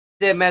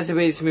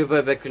MasturVaturs, me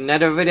back with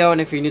another video,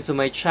 and if you're new to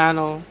my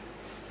channel,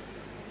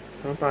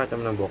 ano pakita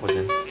mo ng buko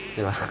dyan?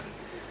 Diba?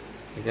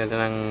 Bigyan natin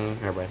ng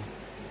hairband.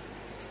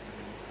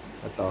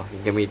 Ito,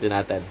 gamitin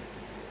natin.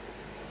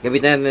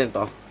 Gamitin natin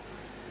ito.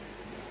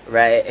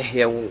 Right,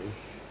 yung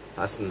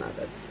taas na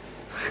natin.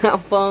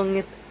 Ang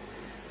pangit.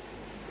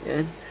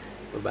 Yan.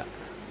 Baba.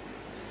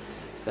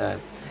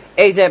 So,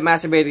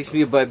 MasturVaturs,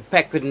 me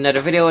back with another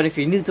video, and if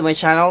you're new to my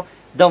channel,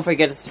 don't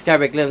forget to subscribe,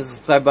 click the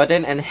subscribe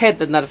button, and hit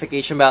the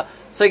notification bell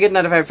so you get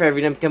notified for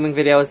every upcoming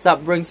videos.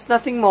 That brings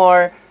nothing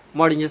more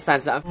than just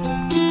stands up.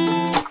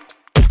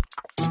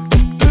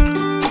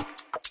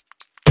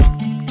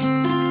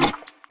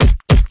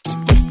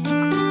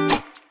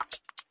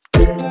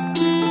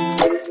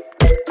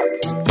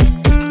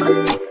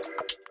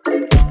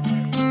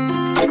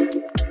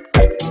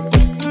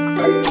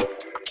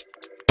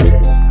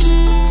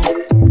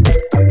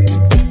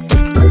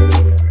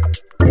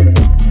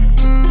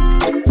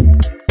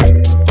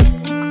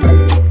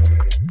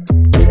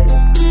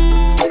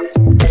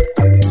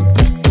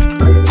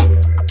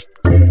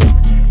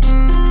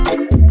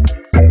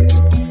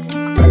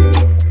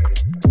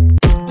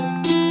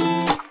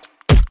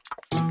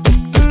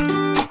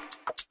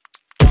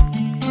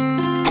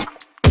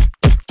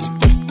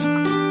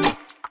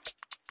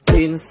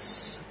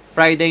 Since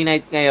Friday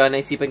night ngayon,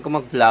 naisipan ko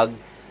mag-vlog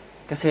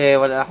kasi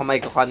wala akong may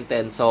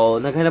content. So,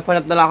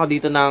 naghanap-hanap na lang ako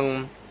dito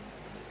ng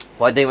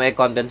pwede may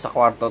content sa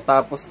kwarto.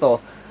 Tapos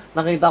to,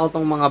 nakita ko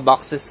tong mga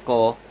boxes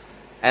ko.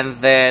 And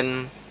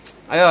then,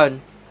 ayun.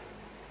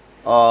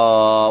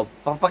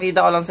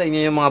 Papakita ko lang sa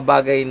inyo yung mga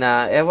bagay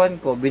na, ewan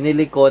ko,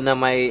 binili ko na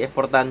may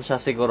importansya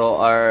siguro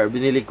or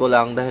binili ko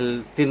lang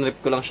dahil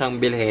tinrip ko lang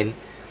siyang bilhin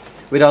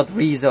without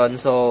reason.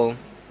 So,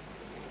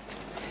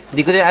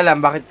 hindi ko din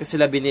alam bakit ko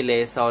sila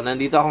binili. So,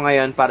 nandito ako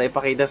ngayon para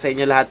ipakita sa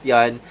inyo lahat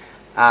yon.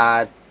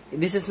 At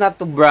this is not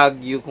to brag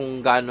you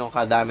kung gaano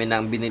kadami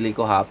ng binili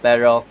ko ha.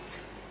 Pero,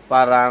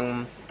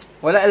 parang,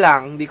 wala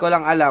lang. Hindi ko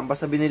lang alam.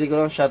 Basta binili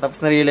ko lang siya.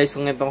 Tapos na-realize ko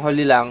ngayong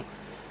huli lang,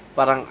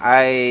 parang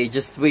I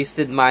just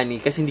wasted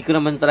money. Kasi hindi ko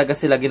naman talaga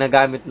sila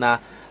ginagamit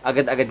na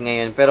agad-agad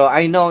ngayon. Pero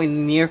I know in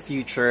the near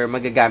future,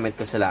 magagamit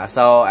ko sila.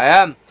 So,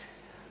 ayan.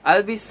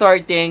 I'll be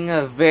starting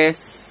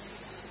this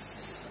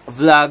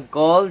vlog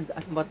called,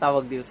 ano ba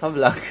tawag dito sa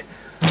vlog?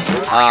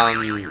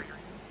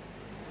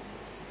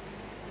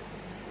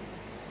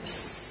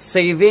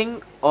 Saving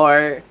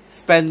or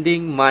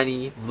spending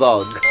money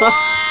vlog.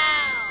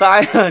 So,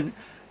 ayun.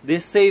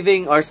 This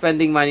saving or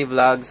spending money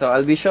vlog. So,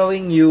 I'll be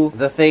showing you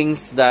the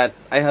things that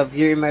I have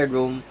here in my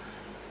room.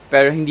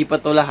 Pero hindi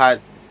pa to lahat.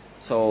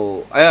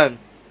 So,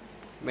 ayun.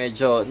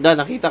 Medyo,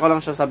 nakita ko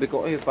lang siya. Sabi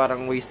ko,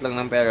 parang waste lang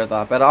ng pera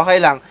to. Pero okay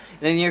lang.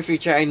 In the near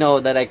future, I know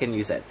that I can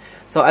use it.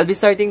 So, I'll be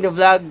starting the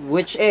vlog,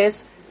 which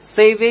is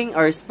saving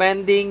or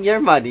spending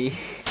your money.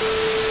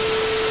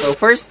 So,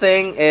 first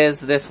thing is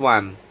this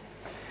one.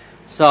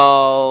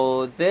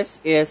 So,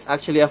 this is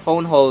actually a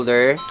phone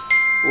holder,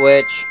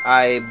 which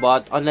I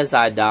bought on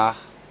Lazada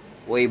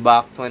way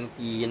back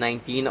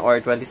 2019 or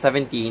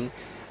 2017.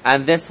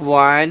 And this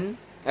one,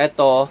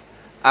 ito,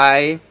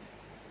 ay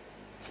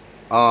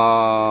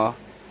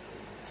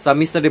sa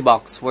mystery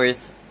box worth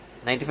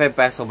 95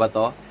 peso ba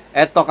to?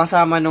 Eto,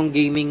 kasama nung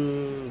gaming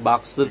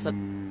box dun sa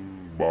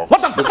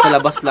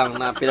labas lang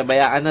na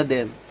pinabayaan na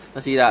din.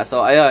 Nasira.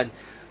 So, ayun.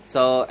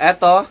 So,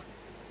 eto,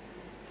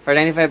 for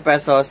 95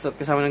 pesos, at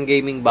kasama ng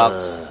gaming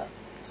box.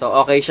 So,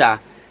 okay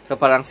siya. So,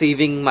 parang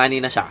saving money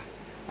na siya.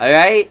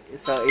 Alright?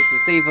 So, it's a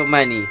save of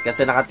money.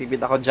 Kasi nakatipid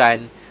ako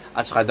dyan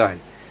at saka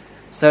doon.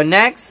 So,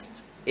 next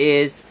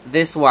is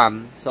this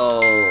one.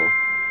 So,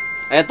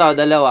 eto,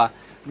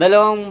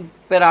 dalawang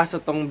peraso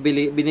tong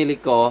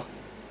binili ko.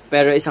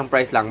 Pero isang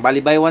price lang.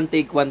 Bali, buy one,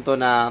 take one to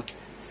na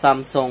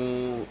Samsung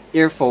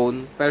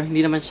earphone. Pero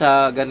hindi naman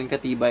siya ganun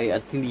katibay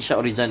at hindi siya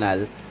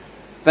original.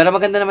 Pero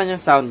maganda naman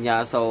yung sound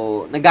niya.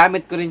 So,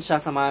 nagamit ko rin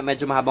siya sa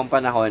medyo mahabang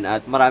panahon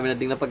at marami na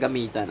ding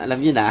napagamitan. Alam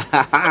niyo na.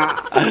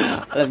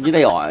 Alam niyo na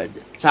yun.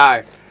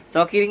 Char.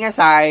 So, kidding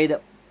aside.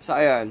 So,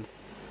 ayun.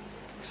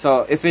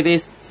 So, if it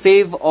is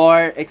save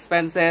or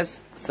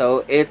expenses,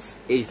 so it's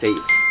a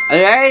save.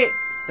 Alright?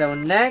 So,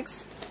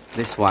 next,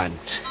 this one.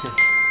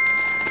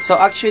 So,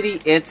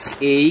 actually, it's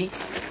a...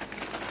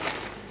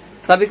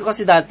 Sabi ko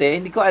kasi dati,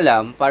 hindi ko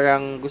alam,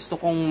 parang gusto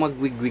kong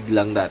magwigwig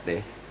lang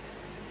dati.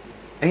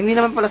 Hindi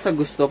naman pala sa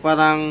gusto,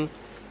 parang...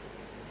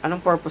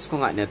 Anong purpose ko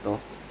nga nito?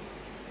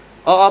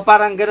 Oo,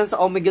 parang ganun sa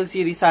Omegle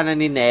series sana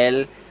ni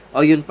Nel.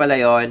 O, yun pala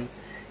yun.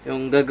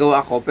 Yung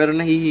gagawa ko. Pero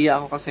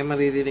nahihiya ako kasi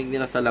maririnig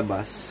nila sa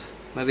labas.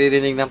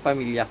 Maririnig ng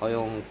pamilya ko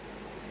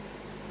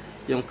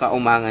yung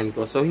kaumangan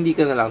ko. So, hindi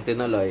ko na lang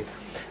tinuloy.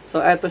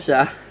 So, eto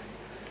siya.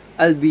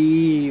 I'll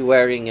be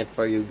wearing it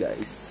for you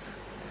guys.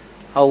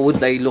 How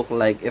would I look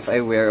like if I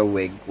wear a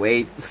wig?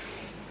 Wait.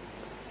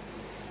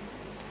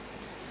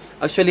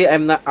 Actually,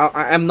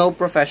 I'm no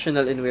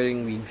professional in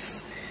wearing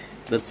wigs.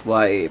 That's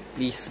why,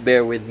 please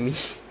bear with me.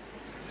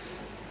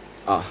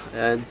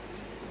 Ayan.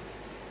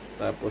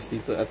 Tapos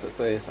dito, ito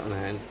sa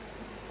unahan.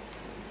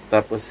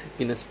 Tapos,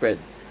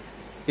 hinaspread.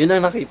 Yun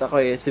ang nakita ko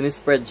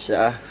sinispread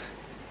siya.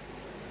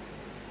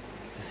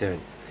 yun.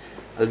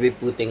 I'll be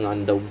putting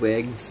on the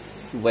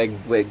wigs. Wig.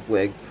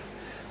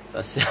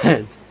 Tapos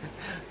yan.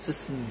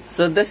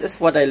 So this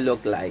is what I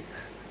look like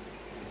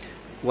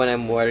when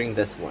I'm wearing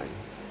this one.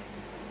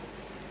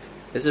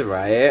 Is it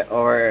right?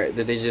 Or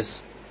did they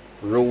just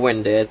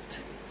ruined it?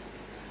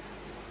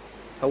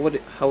 How would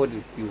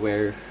you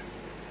wear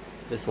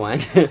this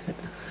one?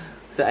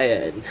 So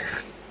ayan.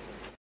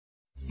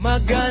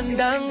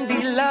 Magandang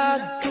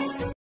dilag.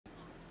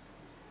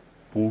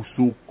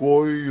 Puso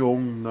ko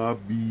yung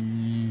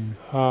nabihat.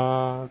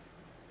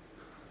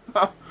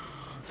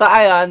 So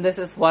ayan,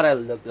 this is what I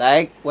look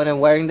like when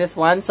I'm wearing this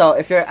one. So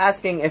if you're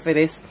asking if it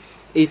is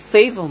a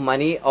save of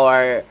money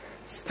or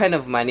spend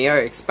of money or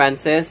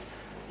expenses,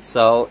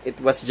 so it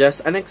was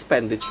just an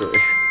expenditure.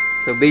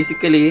 So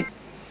basically,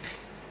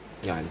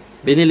 yan,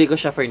 binili ko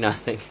siya for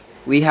nothing.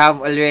 We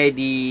have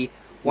already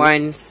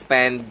 1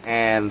 spend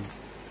and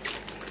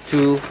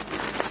 2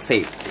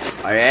 save.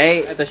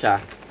 Alright, ito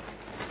siya.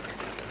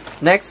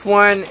 Next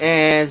one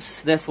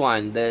is this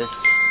one. This,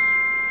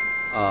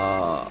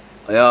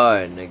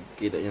 ayun,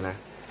 nagkita nyo na.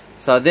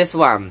 So, this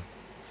one.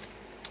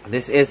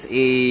 This is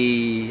a,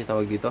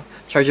 tawag dito,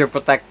 charger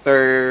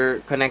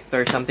protector,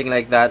 connector, something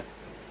like that.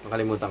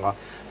 Nakalimutan ko.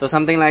 So,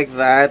 something like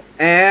that.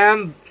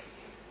 And,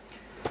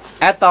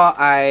 eto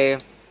ay,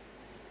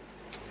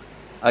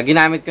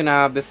 ginamit ko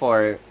na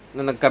before,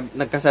 nung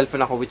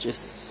nagka-cellphone ako, which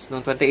is, nung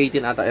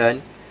 2018 ata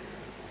yun.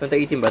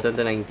 2018 ba?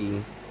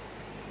 2019?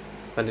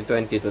 2020,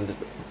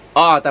 2022.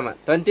 Oh, tama.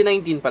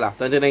 2019 pala.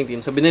 2019.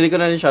 So, binili ko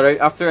na rin siya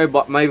right after I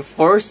bought my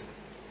first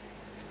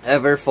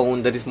ever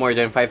phone that is more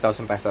than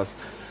 5,000 pesos.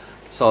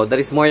 So, that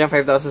is more than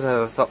 5,000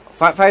 pesos. So,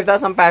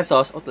 5,000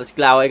 pesos. Oh, tapos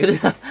klaway ko din.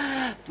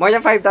 More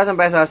than 5,000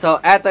 pesos. So,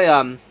 eto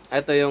yun.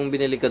 Eto yung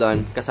binili ko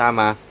doon.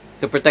 Kasama.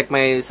 To protect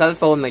my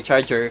cellphone, my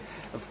charger.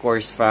 Of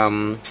course,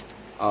 from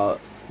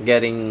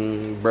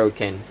getting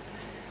broken.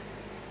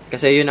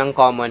 Kasi yun ang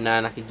common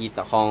na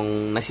nakikita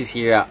kong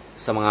nasisira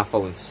sa mga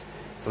phones.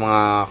 Sa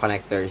mga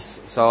connectors.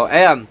 So,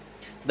 ayan.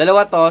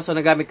 Dalawa to. So,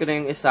 nagamit ko na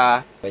yung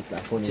isa. Wait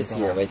lang. Which is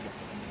here. Wait.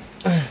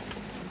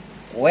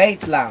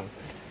 Wait lang.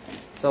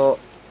 So,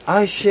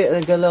 ay, shit.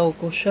 Nagalaw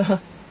ko siya.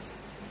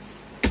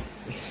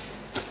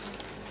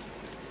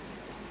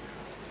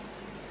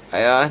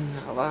 Ayan.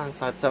 Aba, ang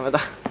sakit sa mata.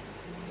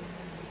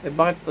 Eh,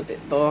 bakit puti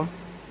to?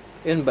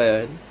 Yun ba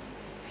yun?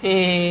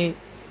 Hehehe.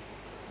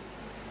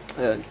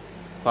 Ayan.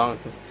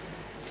 Pangit.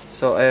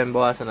 So, ayan.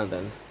 Bawasan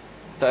natin.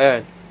 Ito,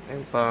 ayan.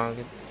 Ayan,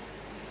 pangit.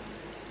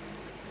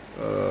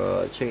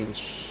 Change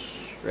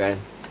red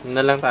na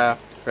lang tayo,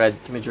 red,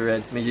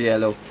 medyo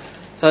yellow.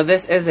 So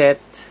this is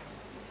it.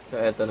 So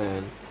eto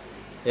na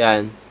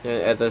yan,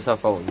 eto sa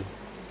phone.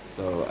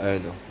 So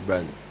ayun,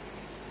 brand,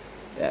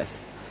 yes.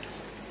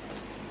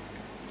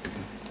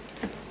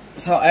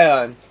 So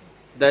ayun,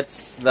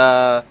 that's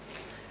the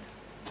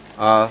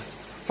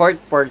fourth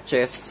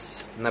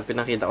purchase na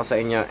pinakita ko sa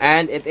inyo,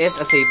 and it is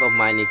a save of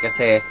money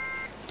kasi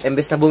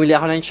imbes na bumili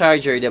ako ng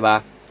charger,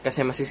 diba,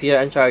 kasi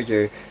masisira ang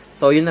charger.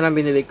 So, yun na lang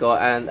binili ko.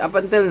 And up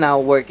until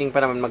now, working pa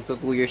naman. Magto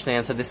 2 years na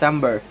yan sa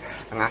December.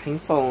 Ang aking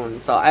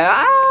phone. So,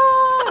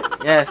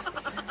 yes.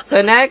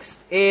 So, next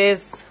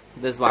is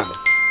this one.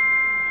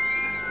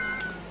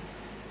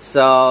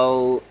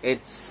 So,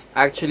 it's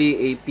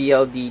actually a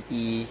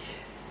PLDT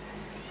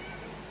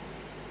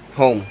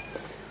home.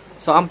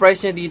 So, ang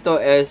price niya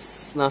dito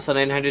is nasa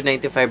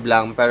 995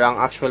 lang. Pero ang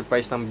actual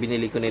price ng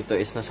binili ko nito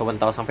is nasa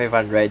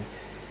 1,500.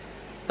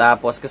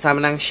 Tapos, kasama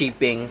ng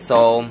shipping.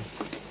 So,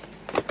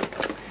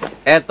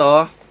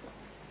 eto,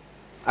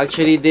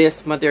 actually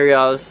this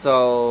material,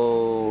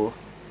 so,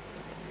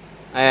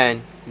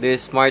 ayan,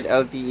 this Smart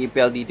LTE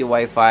PLDT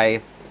Wi-Fi,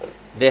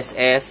 this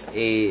is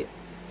a,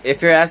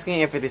 if you're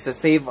asking if it is a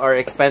save or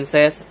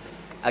expenses,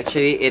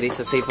 actually, it is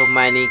a save of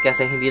money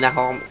kasi hindi na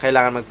ako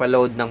kailangan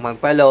magpa-load ng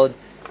magpa-load,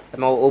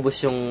 mauubos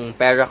yung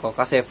pera ko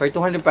kasi for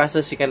 200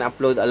 pesos, you can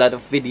upload a lot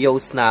of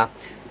videos na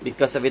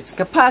because of its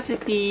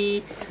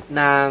capacity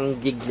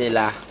ng gig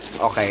nila.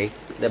 Okay.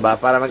 Diba?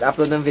 Para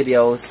mag-upload ng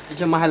videos.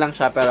 Medyo mahal lang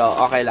siya, pero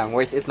okay lang.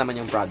 Worth it naman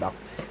yung product.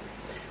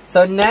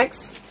 So,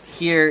 next,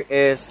 here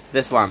is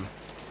this one.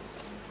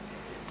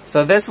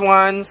 So, this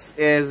one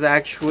is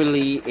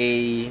actually a...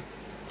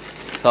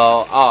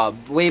 So,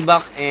 way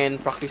back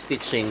in practice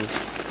teaching.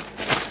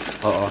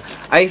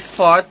 I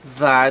thought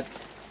that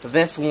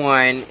this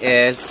one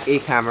is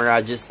a camera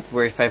just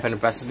worth 500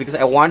 pesos because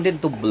I wanted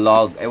to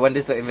vlog. I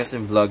wanted to invest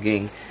in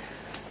vlogging.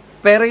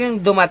 Pero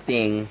yung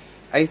dumating,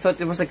 I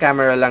thought it was a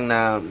camera lang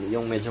na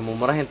yung medyo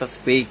mumurahin, tas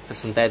fake, tas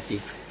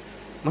synthetic.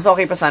 Mas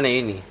okay pa sana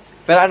yun eh.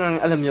 Pero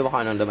alam nyo ba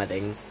kung anong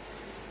dumating?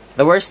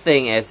 The worst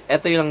thing is,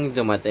 eto yung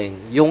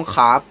dumating. Yung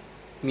cap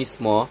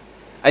mismo,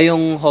 ay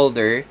yung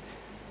holder,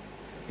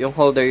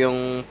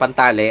 yung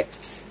pantali,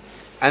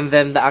 and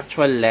then the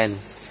actual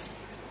lens,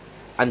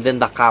 and then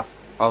the cap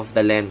of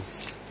the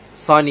lens.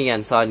 Sony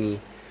yan, Sony.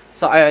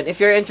 So ayun, if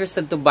you're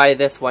interested to buy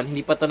this one,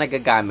 hindi pa to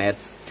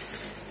nagagamit.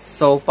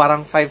 So,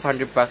 parang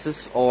 500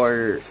 pesos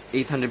or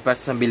 800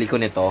 pesos ang bili ko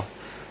nito.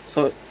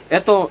 So,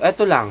 eto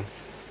lang.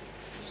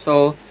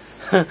 So,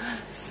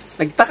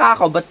 nagtaka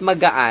ako, ba't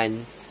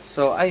magaan?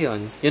 So,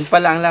 ayun. Yun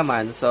pala ang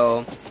laman.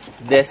 So,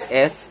 this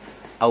is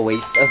a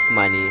waste of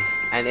money.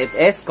 And it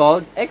is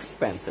called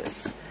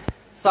expenses.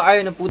 So,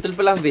 ayun. Naputol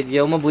pala ang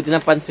video. Mabuti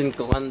na pansin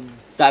ko. Ang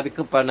dami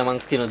ko pa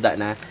namang kinuda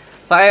na.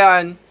 So,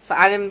 ayun. Sa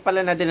 6 pala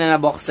natin na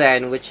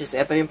naboksan, which is,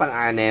 ito yung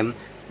pang-6.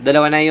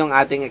 2 na yung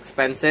ating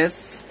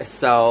expenses.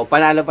 So,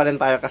 panalo pa rin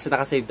tayo kasi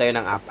nakasave tayo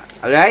ng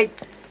 4. Alright?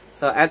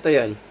 So, ito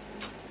yun.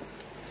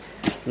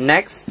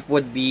 Next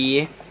would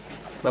be,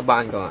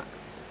 babaan ko nga.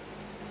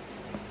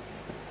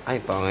 Ay,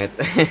 pangit.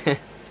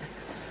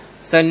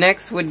 So,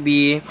 next would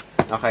be,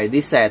 okay,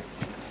 this set.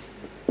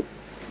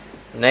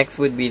 Next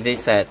would be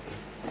this set.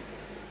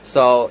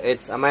 So,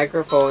 it's a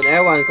microphone.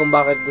 Ewan kung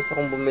bakit gusto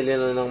kong bumili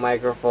ng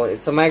microphone.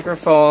 It's a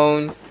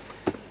microphone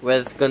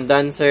with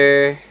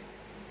condenser.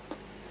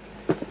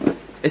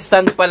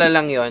 Stand pala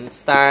lang yon,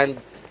 stand,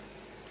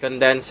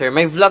 condenser.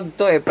 May vlog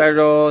to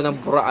pero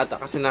nabura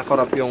ata kasi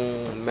nakorap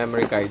yung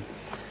memory card.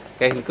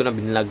 Kaya hindi ko na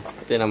binlog.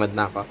 Tinamad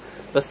na ako.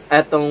 Tapos,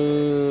 etong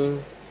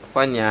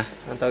kanya,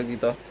 ang tawag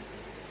dito.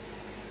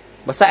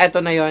 Basta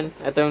eto na yon,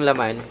 eto yung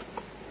laman.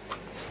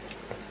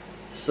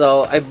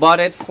 So, I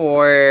bought it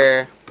for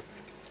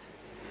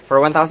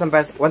 1,000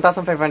 pesos,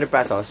 1,500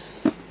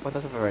 pesos.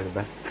 1,500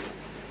 ba?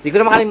 Hindi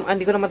ko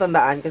na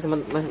matandaan kasi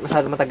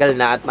masyado matagal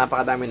na at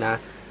napakadami na.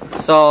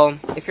 So,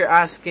 if you're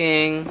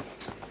asking,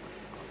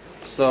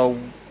 so,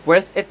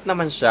 worth it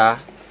naman siya.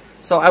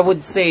 So, I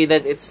would say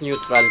that it's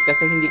neutral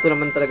kasi hindi ko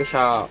naman talaga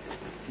siya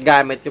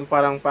gamit. Yung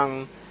parang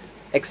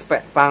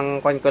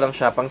pang-coin ko lang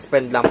siya,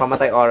 pang-spend lang,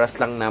 pamatay oras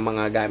lang na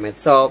mga gamit.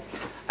 So,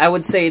 I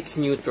would say it's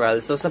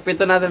neutral. So, sa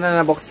 7 natin na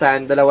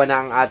nabuksan, 2 na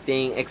ang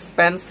ating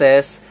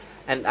expenses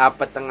and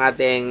 4 ang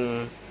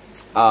ating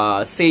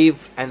save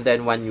and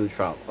then 1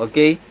 neutral.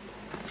 Okay?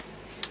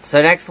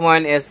 So, next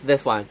one is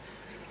this one.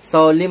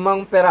 So,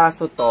 5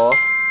 peraso to.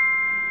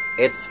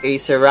 It's a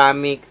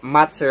ceramic,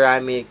 matte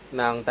ceramic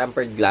ng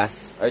tempered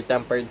glass. Or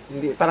tempered,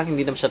 parang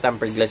hindi naman siya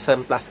tempered glass.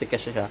 Some plastic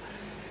kasi siya.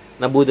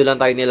 Nabudo lang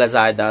tayo ni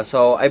Lazada.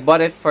 So, I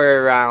bought it for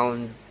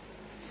around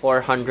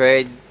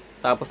 400.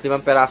 Tapos,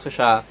 5 peraso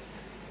siya.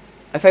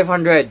 Ay,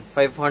 500.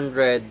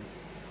 500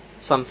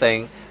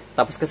 something.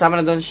 Tapos, kasama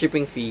na doon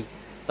shipping fee.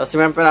 Tapos,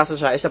 5 peraso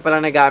siya. Isa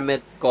pala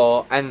nagamit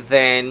ko. And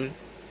then,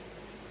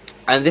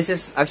 and this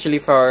is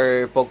actually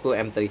for Poco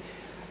M3.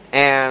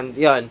 And,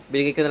 yon,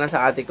 binigay ko na lang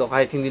sa ate ko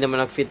kahit hindi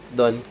naman nag-fit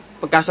doon.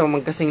 Pagkaso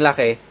magkasing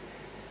laki.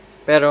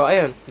 Pero,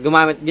 ayun,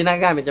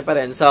 ginagamit niya pa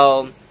rin.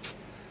 So,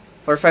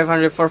 for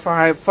 400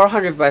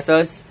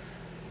 pesos,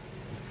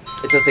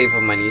 it's a save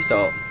of money.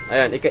 So,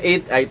 ayun,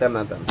 ika-8 item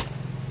na to.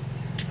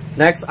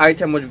 Next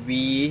item would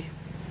be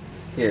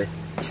here.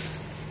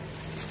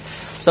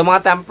 So,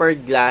 mga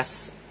tempered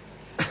glass,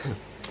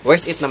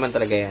 worth it naman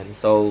talaga yan.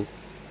 So,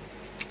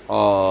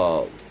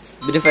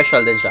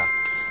 beneficial din siya.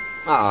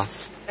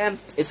 And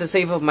it's a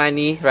save of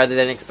money rather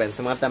than expense.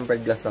 So, mga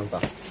tempered glass lang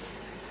to.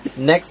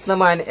 Next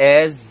naman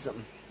is,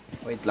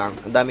 wait lang,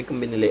 ang dami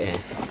kong binili eh.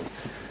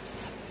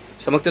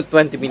 So, magto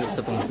 20 minutes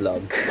na itong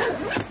vlog.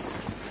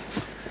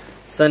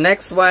 So,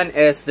 next one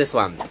is this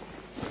one.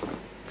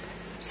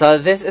 So,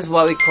 this is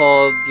what we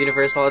call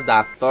universal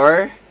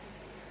adapter.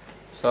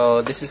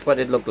 So, this is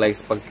what it looks like.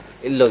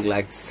 It looks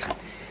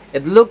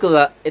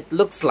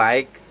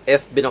like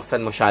if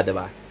binuksan mo siya,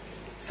 diba?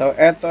 So,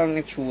 eto ang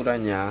itsura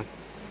niya.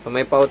 So,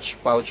 may pouch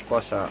po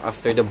siya.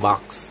 After the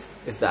box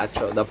is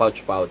the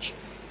pouch.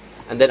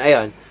 And then,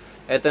 ayun.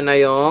 Eto na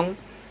yung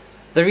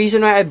the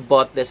reason why I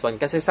bought this one,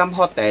 kasi some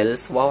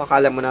hotels, wow,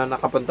 akala mo na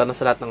nakapunta na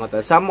sa lahat ng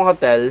hotels. Some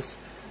hotels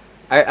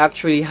are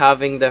actually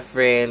having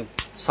different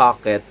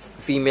sockets,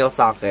 female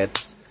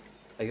sockets.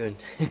 Ayun.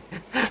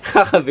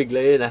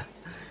 Kakabigla yun ah.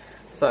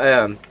 So,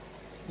 ayun.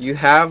 You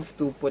have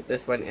to put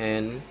this one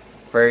in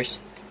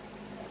first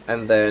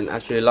and then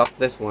actually lock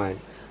this one.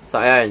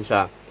 So, ayun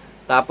siya.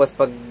 Tapos,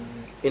 pag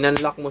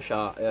in-unlock mo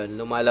siya, ayun,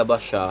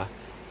 lumalabas siya.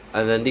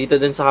 And then, dito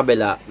din sa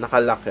kabila,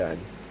 nakalock yan.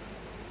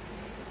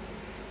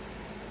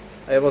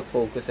 Ayaw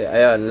mag-focus eh.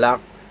 Ayun,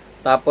 lock.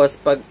 Tapos,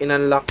 pag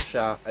in-unlock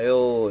siya,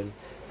 ayun,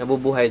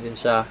 nabubuhay din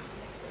siya.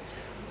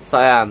 So,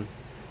 ayan.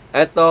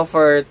 Ito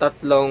for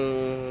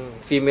 3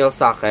 female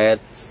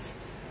sockets.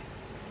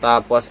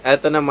 Tapos,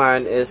 ito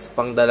naman is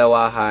pang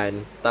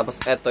 2.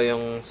 Tapos, ito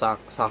yung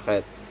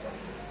socket.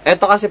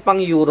 Ito kasi pang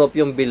Europe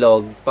yung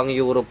bilog. Pang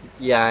Europe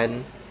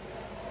yan.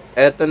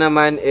 Ito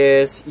naman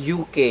is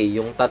UK,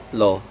 yung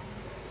 3.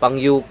 Pang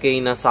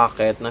UK na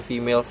socket, na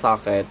female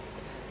socket.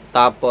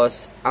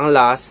 Tapos, ang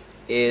last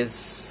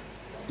is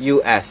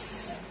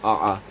US.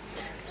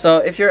 So,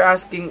 if you're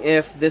asking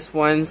if this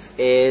one's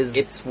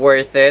it's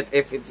worth it,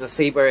 if it's a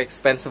save or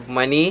expensive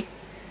money,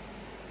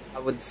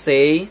 I would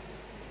say,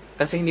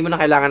 kasi hindi mo na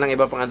kailangan ng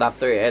iba pang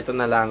adapter, ito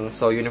na lang.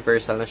 So,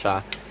 universal na siya.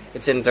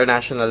 It's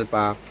international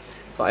pa.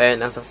 So,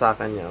 ayan, ang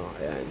saksakan niya.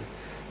 Ayan.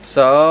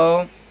 So,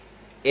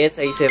 it's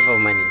a save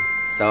of money.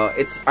 So,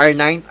 it's our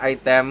 9th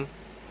item,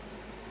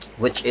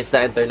 which is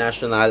the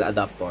international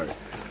adapter.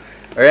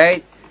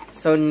 Alright?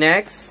 So,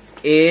 next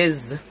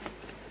is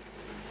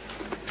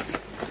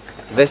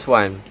this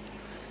one.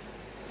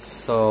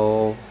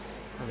 So,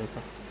 ano ito?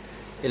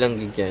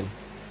 Ilang gig yan?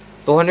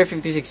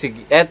 256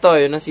 gig. Eto,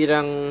 yun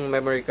nasirang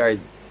memory card.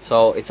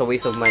 So, it's a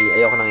waste of money.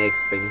 Ayoko nang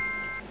i-explain.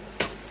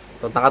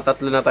 So,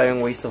 nakatatlo na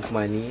tayong waste of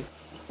money.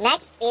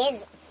 Next is...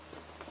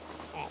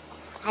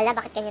 Hala,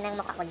 bakit ganyan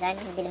ang mukha ko dyan?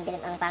 Dilim-dilim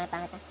ang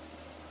pangit-pangit na.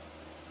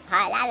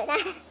 Hala, lalo na.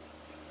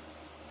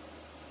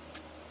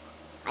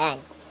 Ayan.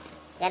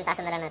 Yan,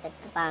 tasan na lang natin.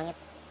 Pangit.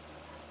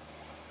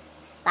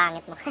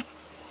 Pangit mo.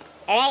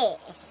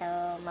 Alright. So,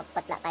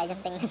 mapatla tayo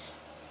dyan tingnan.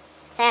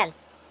 So, yan.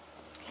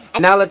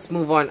 Now, let's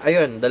move on.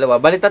 Ayun, dalawa.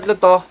 Bali, tatlo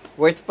to.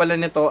 Worth pala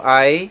nito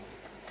ay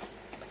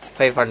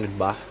 500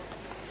 ba?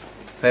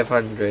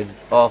 500.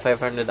 Oh,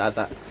 500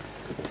 ata.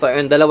 So,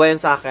 ayun, dalawa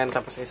yan sa akin.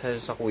 Tapos isa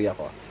sa kuya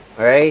ko.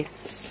 Alright?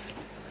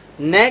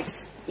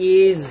 Next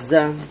is...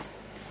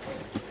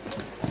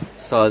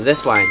 so,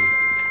 this one.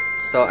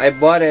 So, I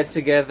bought it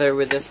together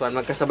with this one.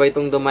 Magkasabay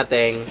itong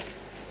dumating.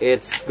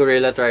 It's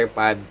Gorilla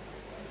Tripod.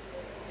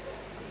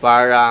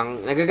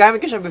 Parang,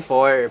 nagagamit ko siya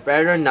before.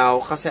 Pero now,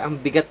 kasi ang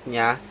bigat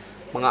niya,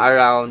 mga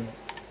around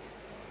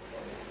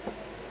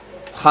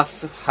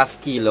half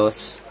kilo.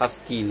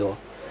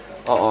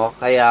 Oo,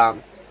 kaya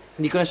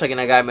hindi ko na siya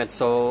ginagamit.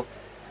 So,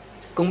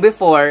 kung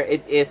before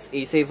it is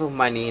a save of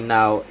money,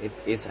 now it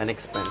is an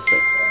expenditure.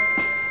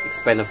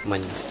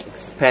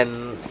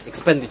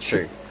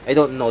 I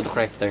don't know the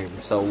correct term.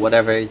 So,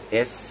 whatever it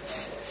is,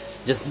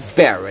 just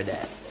bear with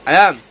it.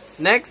 Ayan.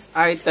 Next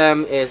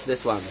item is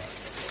this one.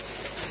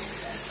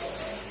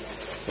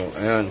 So,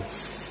 ayan.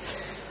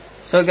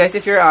 So guys,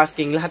 if you're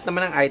asking, lahat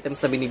naman ng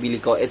items na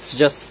binibili ko, it's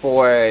just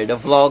for the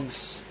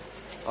vlogs,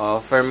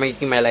 for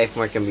making my life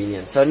more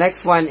convenient. So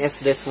next one is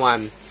this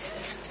one.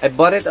 I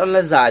bought it on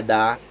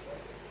Lazada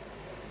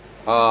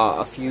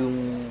a few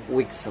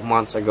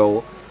months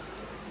ago.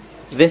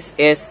 This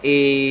is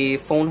a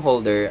phone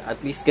holder.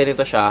 At least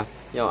ganito siya.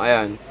 Yung,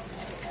 ayan.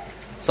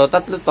 So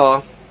tatlo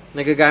to.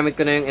 Nagagamit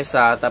ko na yung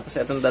isa. Tapos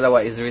itong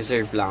dalawa is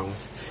reserve lang.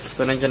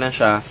 So nandiyan na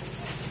siya.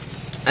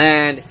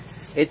 And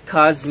it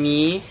cost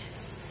me...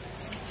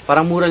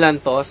 parang mura lang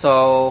to.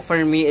 So,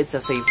 for me, it's a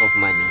save of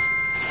money.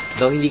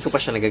 Though, hindi ko pa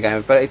siya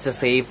nagagamit. Pero it's a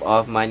save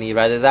of money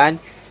rather than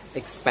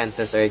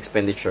expenses or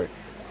expenditure.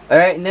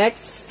 Alright,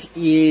 next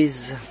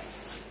is...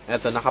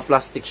 eto,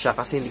 naka-plastic siya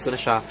kasi hindi ko na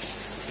siya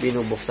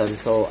binubuksan.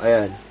 So,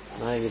 ayan.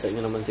 Nakikita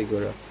nyo naman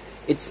siguro.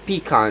 It's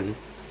Pecan.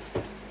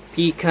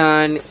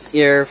 Pecan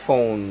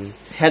earphone.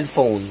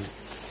 Headphone.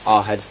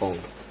 Oh,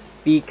 headphone.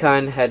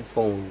 Pecan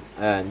headphone.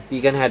 Ayan.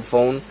 Pecan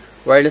headphone.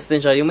 Wireless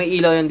din siya. Yung may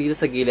ilaw yan dito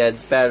sa gilid.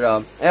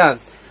 Pero,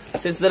 ayan.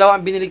 Since dalawa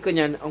ang binili ko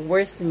niyan, ang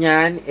worth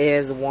niyan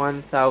is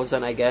 1,000,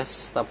 I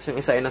guess. Tapos yung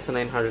isa ay nasa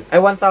 900.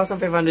 Ay,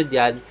 1,500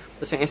 yan.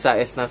 Tapos yung isa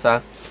is nasa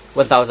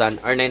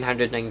 1,000 or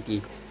 990.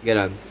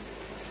 Ganon.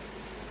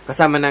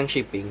 Kasama ng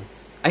shipping.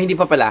 Ay, hindi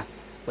pa pala.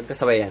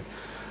 Magkasabay yan.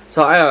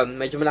 So, ayun.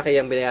 Medyo malaki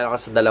yung binayaran ko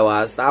sa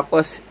dalawa.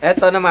 Tapos,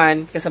 eto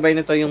naman. Kasabay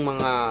nito yung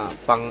mga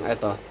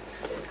eto.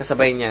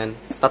 Kasabay niyan.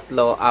 3,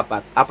 4.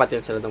 4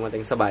 yan sila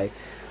dumating sabay.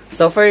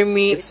 So, for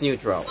me, it's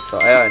neutral. So,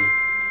 ayun.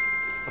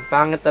 Ang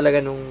pangit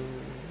talaga nung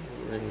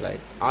ring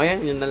light.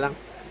 Ayan, yun na lang.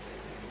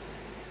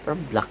 From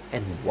black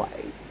and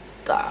white.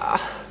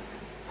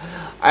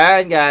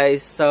 Ayan, guys.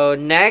 So,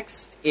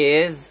 next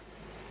is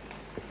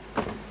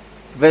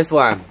this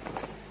one.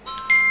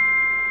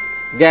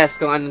 Guess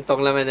kung anong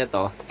tong laman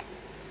nito.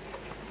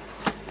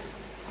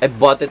 I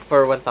bought it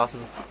for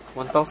 1,500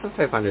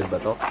 ba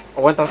to?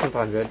 O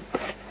 1,200?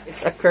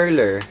 It's a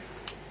curler.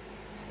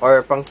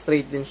 Or pang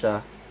straight din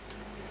siya.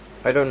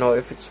 I don't know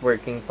if it's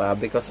working pa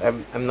because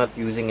I'm not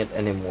using it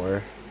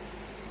anymore.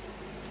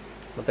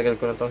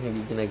 Matagal ko na itong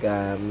hindi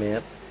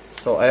ginagamit.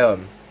 So,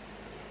 ayun.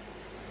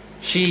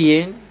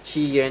 Shein.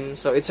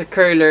 So, it's a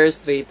curler,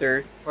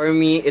 straighter. For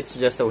me, it's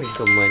just a waste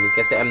of money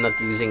kasi I'm not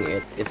using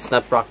it. It's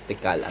not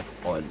practical at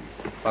all.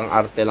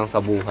 Pang-arte lang sa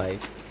buhay.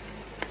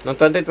 Noong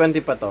 2020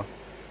 pa to.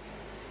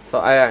 So,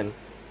 ayan.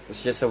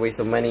 It's just a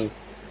waste of money.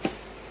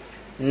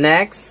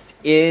 Next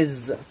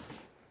is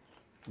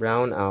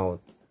brown out.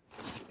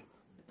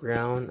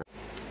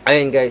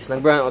 Ayun guys,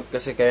 nag-brown out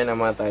kasi kaya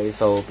namatay.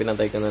 So,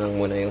 pinatay ko na lang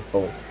muna yung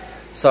phone.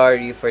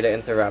 Sorry for the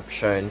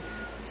interruption.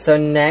 So,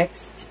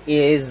 next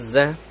is...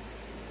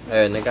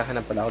 ayun,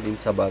 naghahanap pala ako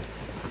dito sa bag.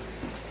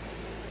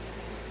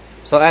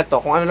 So, eto.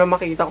 Kung ano lang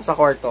makikita ko sa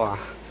kwarto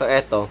ha. So,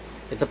 eto.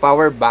 It's a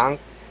power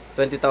bank.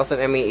 20,000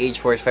 mAh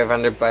worth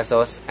 500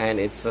 pesos. And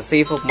it's a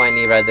save of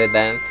money rather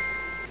than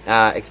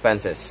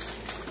expenditures.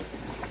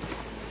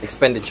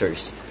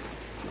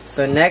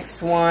 So,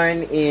 next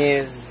one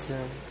is...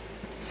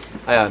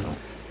 ayun.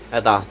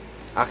 Eto.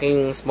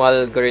 Aking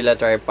small Gorilla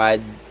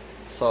Tripod.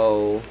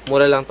 So,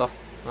 mura lang to.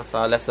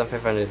 Nasa less than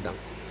 500 lang.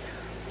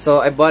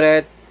 So, I bought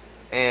it.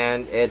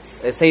 And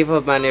it's a save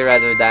of money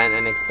rather than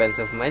an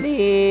expensive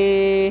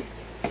money.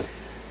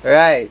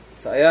 Alright.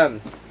 So,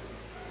 ayun.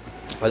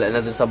 Wala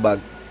na dun sa bag.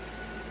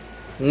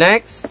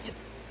 Next,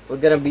 we're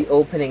gonna be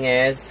opening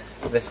is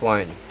this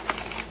one.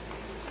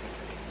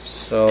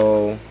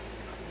 So,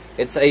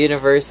 it's a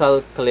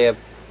universal clip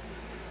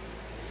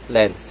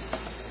lens.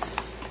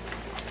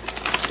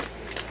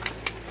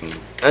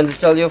 And to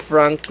tell you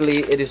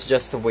frankly, it is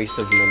just a waste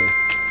of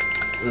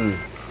money.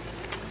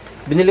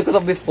 Binili ko to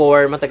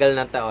before, matagal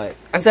na to.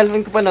 Ang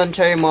cellphone ko pa noon,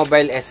 Cherry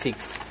Mobile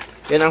S6.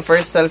 Yun ang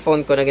first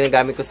cellphone ko na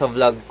ginagamit ko sa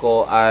vlog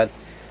ko at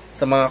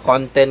sa mga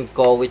content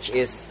ko, which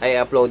is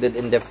I uploaded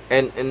in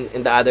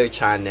the other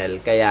channel.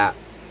 Kaya,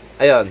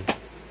 ayun.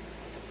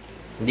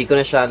 Hindi ko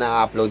na siya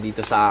na-upload dito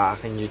sa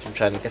aking YouTube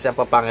channel kasi ang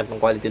papangit ng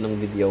quality ng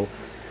video.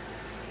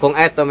 Kung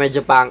eto,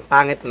 medyo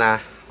pangit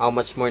na, how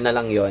much more na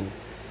lang yon.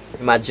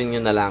 Imagine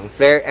nyo na lang.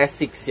 Flare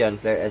S6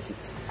 yon, Flare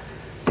S6.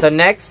 So,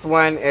 next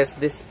one is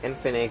this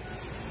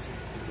Infinix.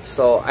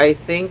 So, I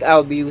think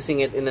I'll be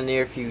using it in the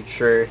near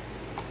future.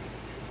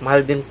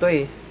 Mahal din to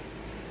eh.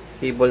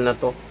 Cable na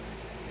to.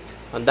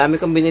 Ang dami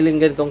kong biniling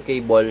ganitong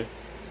cable.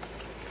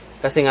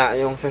 Kasi nga,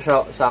 yung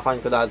sa account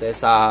ko dati,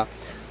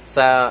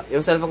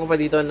 yung cellphone ko pa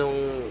dito, nung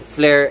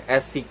Flare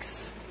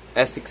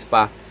S6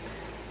 pa.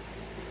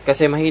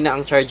 Kasi mahina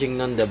ang charging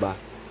nun, diba?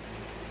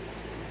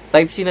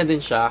 Type-C na din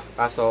siya,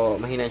 kaso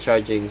mahina ang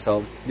charging.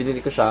 So,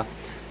 binili ko siya.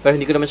 Pero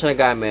hindi ko naman siya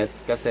nagamit,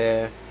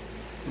 kasi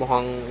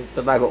mukhang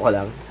tatago ko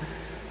lang.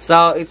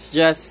 So, it's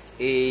just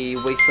a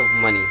waste of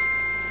money.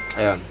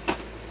 Ayun.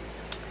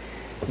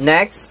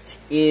 Next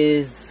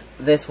is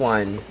this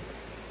one.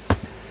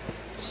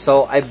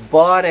 So, I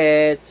bought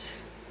it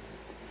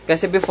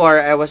kasi before,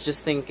 I was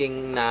just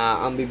thinking na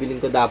ang bibiling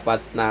ko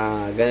dapat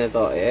na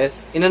ganito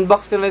is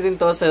in-unbox ko na din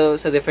to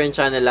sa different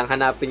channel lang.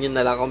 Hanapin nyo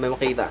na lang kung may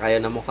makita kayo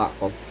na mukha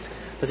ko.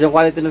 Kasi yung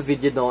quality ng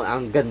video doon,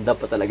 ang ganda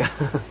pa talaga.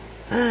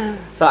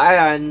 So,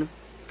 ayan.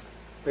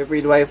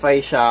 Prepaid wifi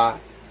siya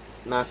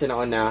na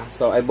sinauna.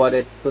 So, I bought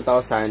it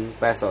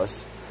 2,000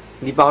 pesos.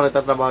 Hindi pa ako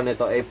nagtatrabaho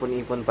nito.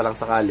 Ipon-ipon pa lang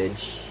sa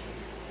college.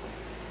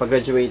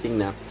 Pag-graduating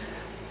na.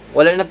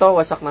 Wala na to.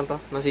 Wasak na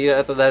to.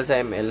 Nasira na to dahil sa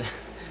ML.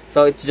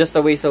 So, it's just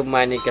a waste of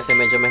money kasi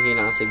medyo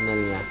mahina ang signal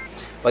niya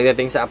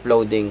pagdating sa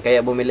uploading.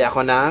 Kaya bumili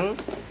ako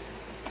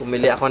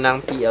ng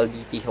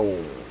PLDT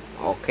Home.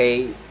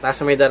 Okay?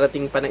 Tapos may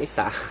darating pa na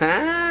isa.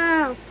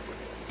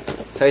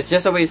 So, it's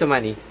just a waste of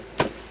money.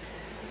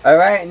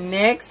 Alright,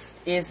 next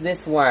is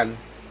this one.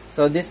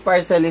 So, this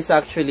parcel is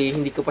actually,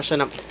 hindi ko pa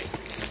siya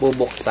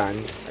bubuksan.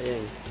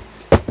 Ayan.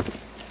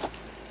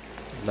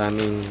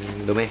 Daming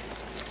dumi.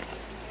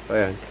 So,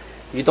 ayan.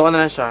 Dito ko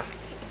na lang siya.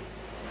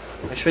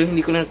 Actually, hindi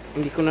ko na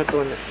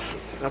to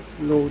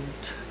upload.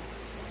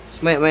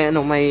 So,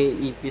 may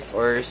ipis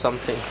or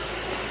something.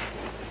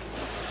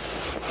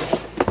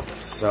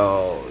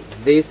 So,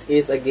 this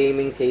is a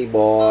gaming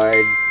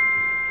keyboard.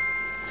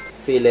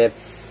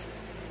 Philips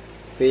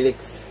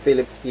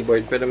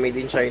keyboard. Pero made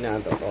in China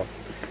ito.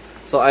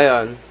 So,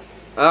 ayun.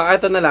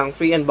 Ito na lang.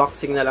 Free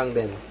unboxing na lang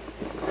din.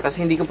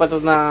 Kasi hindi ko pa ito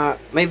na...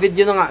 May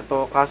video na nga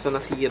ito. Kaso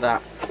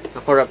nasira.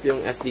 Na-corrupt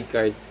yung SD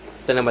card.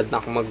 Tinamad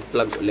na ako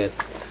mag-vlog ulit.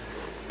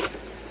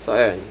 So,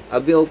 ayun.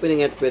 I'll be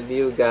opening it with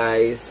you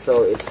guys.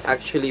 So, it's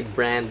actually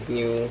brand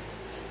new.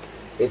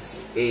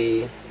 It's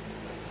a...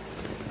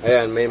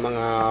 Ayan, may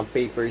mga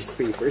papers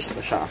pa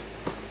siya.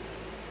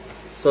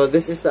 So,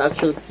 this is the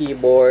actual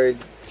keyboard.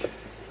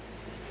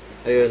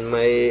 Ayun,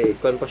 may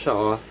ikon pa siya,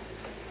 oh.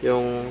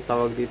 Yung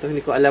tawag dito.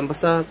 Hindi ko alam.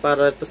 Basta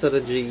para ito sa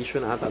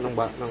radiation ata ng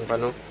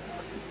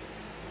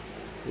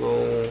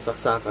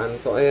saksakan.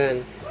 So,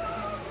 ayan.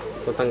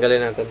 So,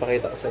 tanggalin natin.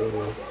 Pakita ko sa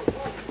inyo.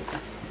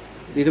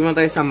 Dito muna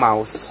tayo sa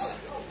mouse.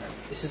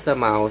 This is the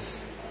mouse.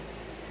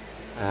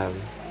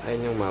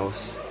 Ayan yung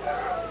mouse.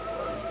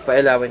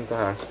 Pailawin ko,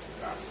 ha.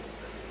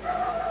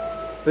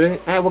 Pero,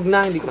 wag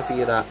na. Hindi ko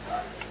masira.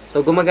 So,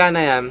 gumagana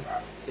yan.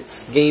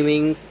 It's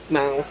gaming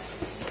mouse.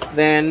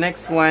 Then,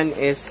 next one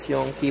is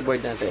yung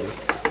keyboard natin.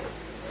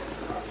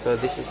 So,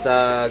 this is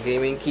the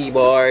gaming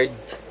keyboard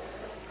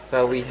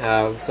that we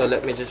have. So,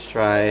 let me just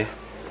try.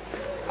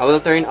 I will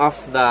turn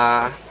off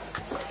the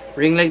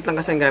ring light lang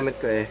kasi ang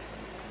gamit ko eh.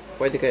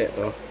 Pwede kaya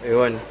ito.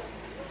 Ayun.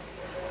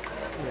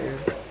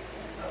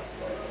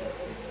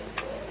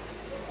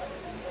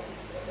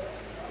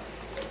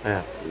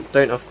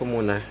 Turn off ko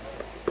muna.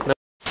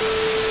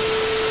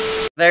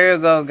 There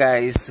you go,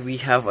 guys. We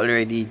have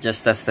already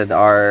just tested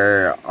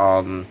our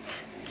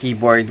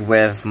keyboard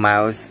with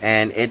mouse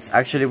and it's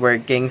actually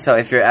working. So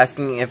if you're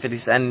asking if it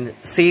is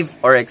save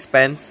or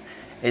expense,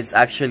 it's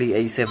actually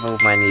a save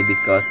of money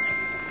because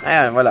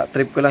ayan, wala,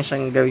 trip ko lang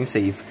siyang gawing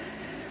save.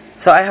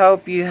 So I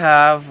hope you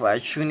have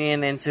tuned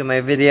in into my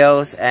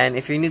videos, and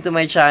if you're new to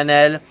my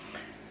channel,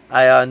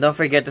 ayan, don't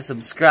forget to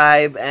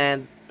subscribe.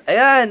 And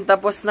ayan,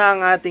 tapos na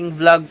ang ating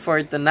vlog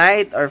for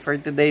tonight or for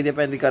today,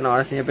 depende kung ano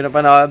oras niyo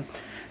pinapanood.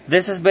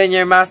 This has been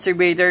your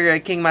masturbator, your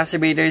king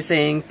masturbator,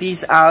 saying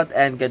peace out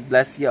and God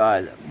bless you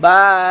all.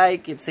 Bye!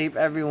 Keep safe,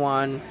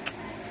 everyone.